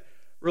said,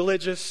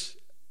 religious.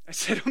 I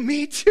said, oh,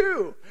 me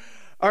too.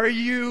 Are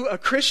you a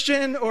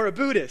Christian or a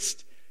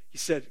Buddhist? He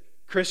said,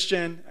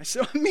 Christian. I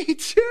said, oh, me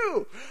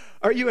too.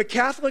 Are you a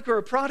Catholic or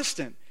a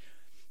Protestant?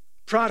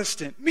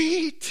 Protestant.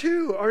 Me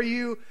too. Are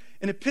you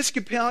an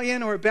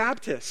Episcopalian or a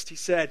Baptist? He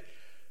said,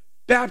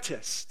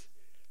 Baptist.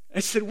 I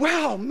said,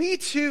 wow, me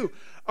too.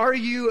 Are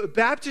you a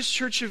Baptist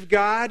Church of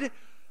God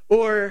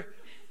or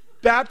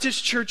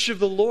Baptist Church of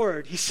the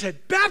Lord? He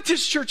said,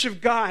 Baptist Church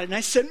of God. And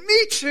I said,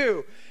 me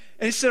too.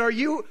 And he said, are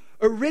you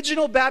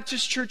Original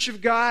Baptist Church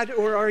of God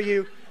or are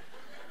you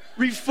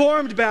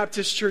Reformed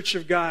Baptist Church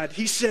of God?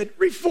 He said,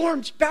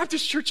 Reformed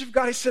Baptist Church of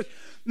God. I said,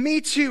 me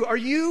too. Are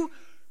you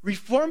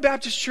Reformed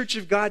Baptist Church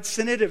of God,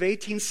 Synod of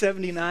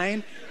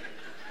 1879?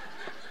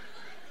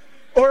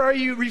 Or are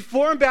you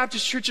Reformed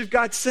Baptist Church of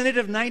God, Synod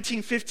of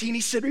 1915? He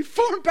said,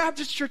 Reformed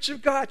Baptist Church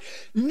of God,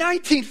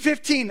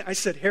 1915. I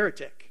said,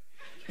 heretic.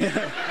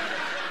 And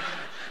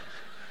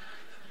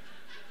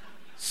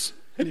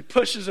he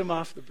pushes him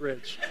off the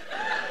bridge.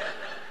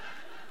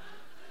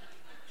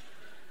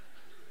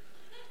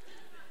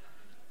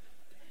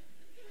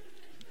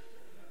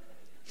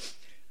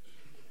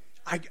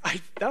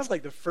 That was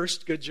like the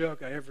first good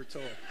joke I ever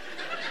told.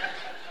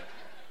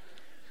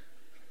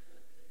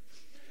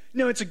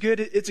 No, it's a good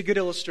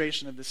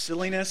illustration of the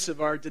silliness of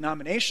our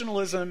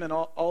denominationalism and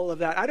all of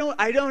that. I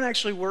don't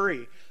actually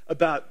worry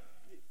about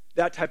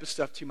that type of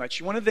stuff too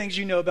much. One of the things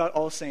you know about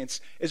All Saints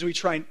is we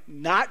try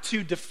not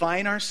to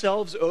define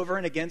ourselves over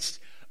and against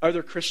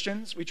other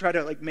Christians. We try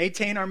to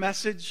maintain our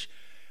message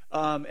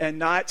and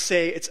not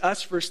say it's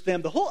us versus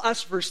them. The whole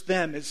us versus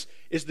them is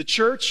the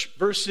church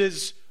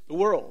versus the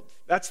world.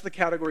 That's the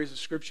categories the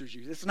scriptures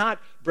use. It's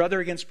not brother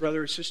against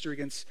brother or sister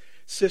against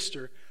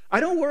sister. I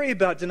don't worry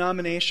about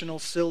denominational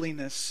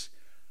silliness.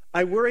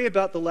 I worry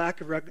about the lack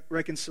of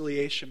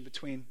reconciliation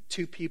between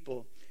two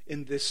people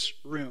in this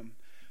room.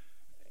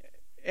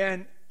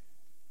 And,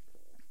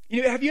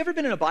 have you ever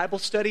been in a Bible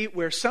study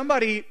where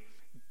somebody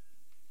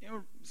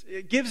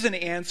gives an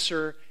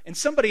answer and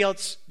somebody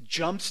else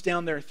jumps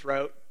down their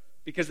throat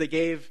because they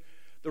gave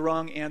the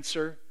wrong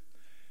answer?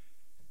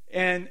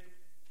 And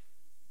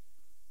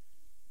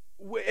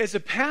as a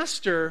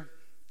pastor,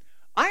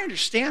 I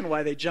understand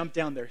why they jump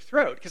down their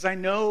throat, because I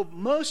know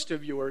most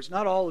of yours,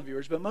 not all of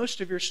yours, but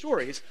most of your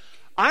stories.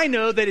 I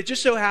know that it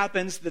just so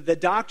happens that the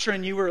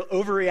doctrine you were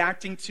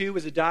overreacting to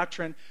was a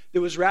doctrine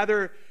that was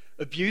rather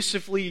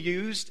abusively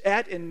used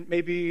in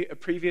maybe a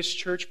previous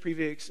church,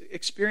 previous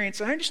experience.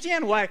 And I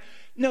understand why.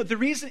 No, the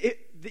reason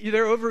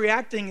they're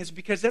overreacting is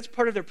because that's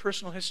part of their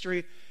personal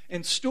history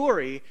and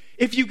story.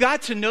 If you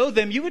got to know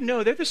them, you would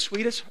know they're the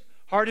sweetest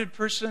hearted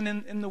person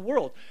in the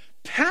world.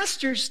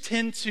 Pastors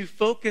tend to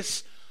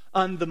focus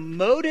on the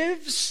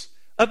motives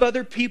of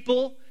other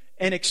people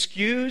and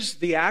excuse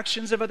the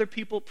actions of other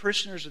people.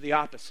 Parishioners are the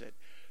opposite.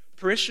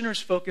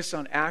 Parishioners focus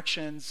on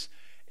actions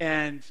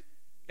and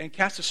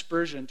cast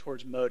aspersion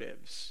towards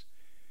motives.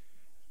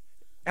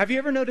 Have you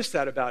ever noticed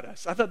that about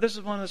us? I thought this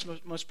is one of the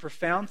most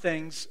profound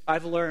things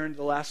I've learned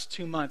the last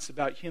 2 months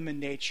about human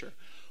nature.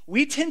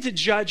 We tend to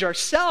judge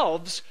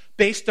ourselves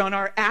based on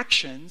our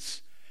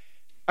actions.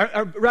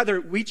 Or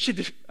rather,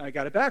 I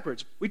got it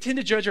backwards. We tend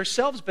to judge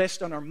ourselves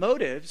based on our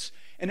motives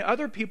and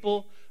other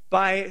people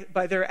by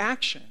their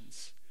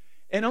actions.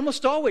 And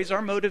almost always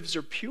our motives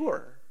are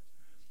pure.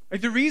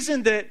 Like the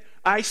reason that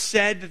I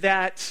said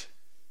that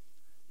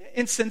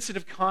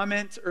insensitive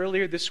comment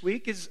earlier this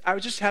week is I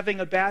was just having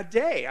a bad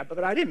day,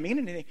 but I didn't mean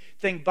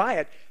anything by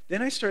it.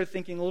 Then I started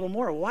thinking a little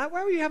more, why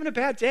were you having a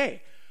bad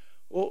day?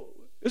 Well,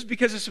 it was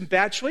because of some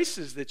bad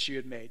choices that you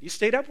had made. You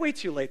stayed up way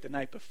too late the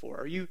night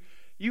before. Or you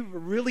were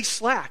really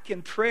slack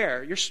in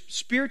prayer. You're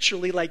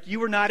spiritually like you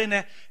were not in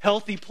a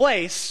healthy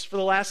place for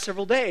the last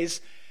several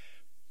days.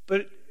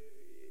 But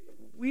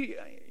we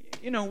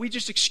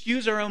just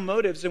excuse our own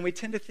motives, and we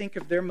tend to think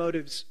of their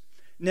motives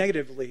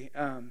negatively.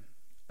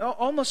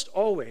 Almost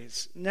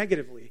always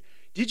negatively.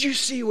 Did you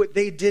see what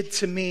they did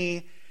to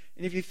me?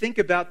 And if you think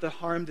about the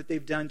harm that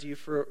they've done to you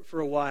for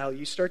a while,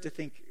 you start to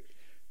think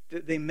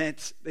that they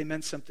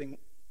meant something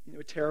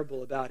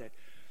terrible about it.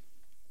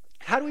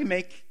 How do we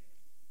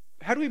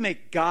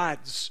make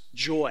God's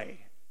joy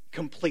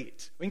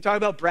complete? We can talk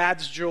about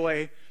Brad's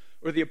joy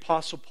or the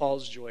Apostle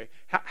Paul's joy.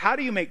 How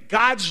do you make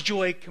God's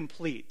joy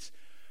complete?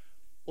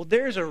 Well,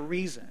 there's a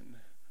reason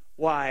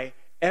why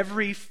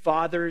every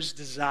father's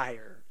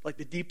desire, like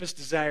the deepest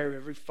desire of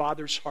every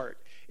father's heart,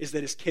 is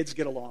that his kids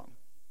get along.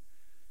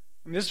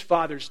 I mean, this is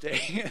Father's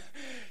Day.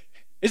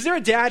 Is there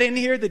a dad in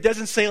here that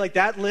doesn't say like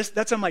that list?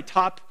 That's on my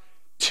top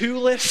 2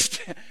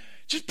 list.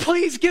 Just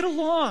please get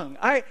along.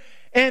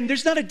 And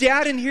there's not a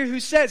dad in here who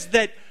says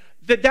that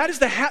is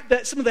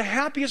that some of the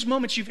happiest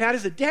moments you've had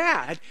as a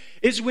dad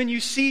is when you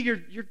see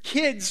your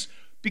kids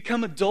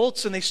become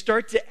adults and they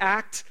start to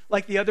act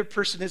like the other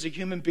person is a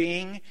human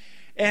being,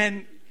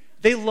 and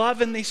they love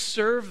and they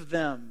serve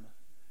them.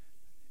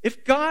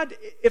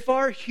 If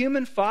our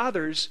human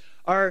fathers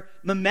are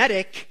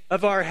mimetic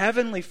of our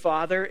heavenly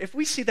Father, if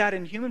we see that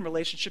in human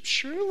relationships,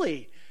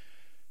 surely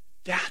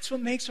that's what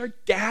makes our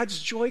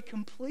dad's joy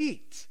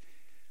complete.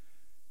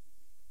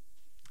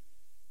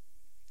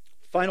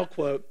 Final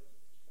quote.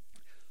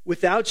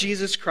 Without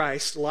Jesus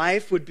Christ,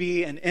 life would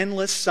be an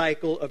endless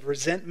cycle of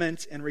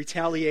resentment and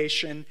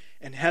retaliation,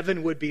 and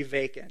heaven would be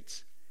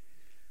vacant.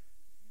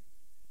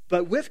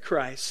 But with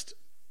Christ,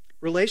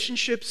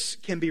 relationships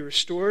can be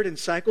restored and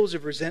cycles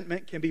of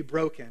resentment can be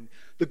broken.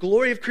 The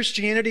glory of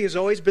Christianity has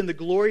always been the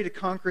glory to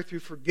conquer through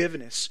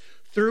forgiveness.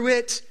 Through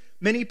it,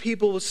 many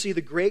people will see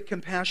the great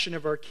compassion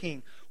of our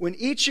King. When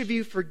each of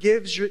you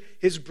forgives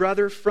his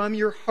brother from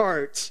your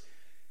heart,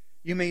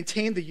 you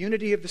maintain the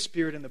unity of the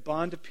Spirit and the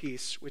bond of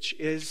peace, which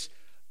is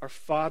our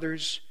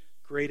Father's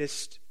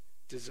greatest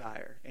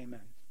desire.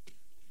 Amen.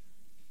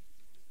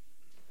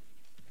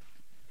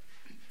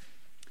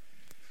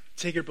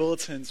 Take your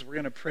bulletins. We're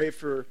going to pray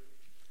for...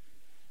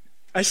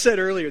 I said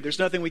earlier, there's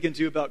nothing we can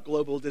do about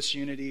global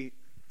disunity,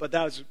 but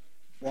that was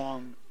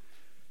wrong.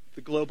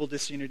 The global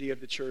disunity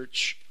of the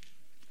church.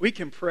 We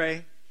can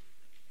pray.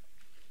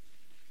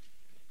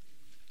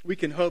 We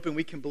can hope and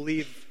we can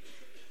believe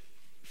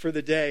for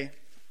the day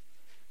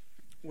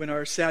when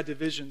our sad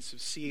divisions have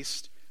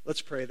ceased.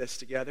 Let's pray this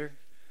together.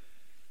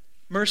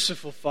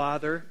 Merciful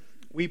Father,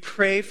 we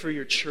pray for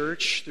your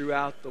church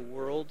throughout the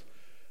world.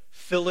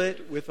 Fill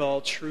it with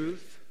all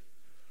truth.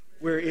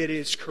 Where it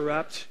is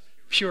corrupt,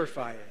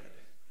 purify it.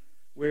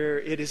 Where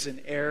it is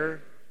in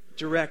error,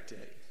 direct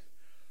it.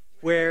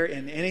 Where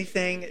in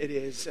anything it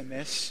is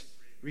amiss,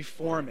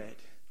 reform it.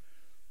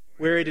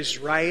 Where it is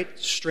right,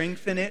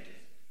 strengthen it.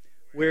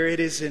 Where it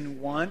is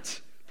in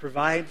want,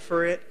 provide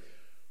for it.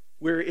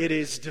 Where it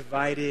is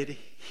divided,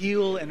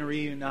 heal and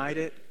reunite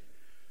it.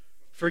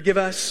 Forgive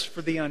us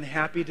for the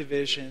unhappy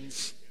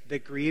divisions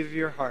that grieve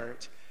your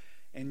heart,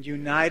 and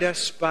unite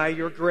us by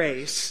your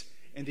grace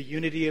in the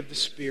unity of the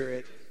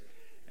Spirit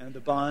and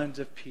the bond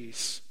of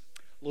peace.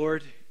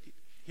 Lord,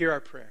 hear our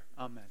prayer.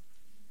 Amen.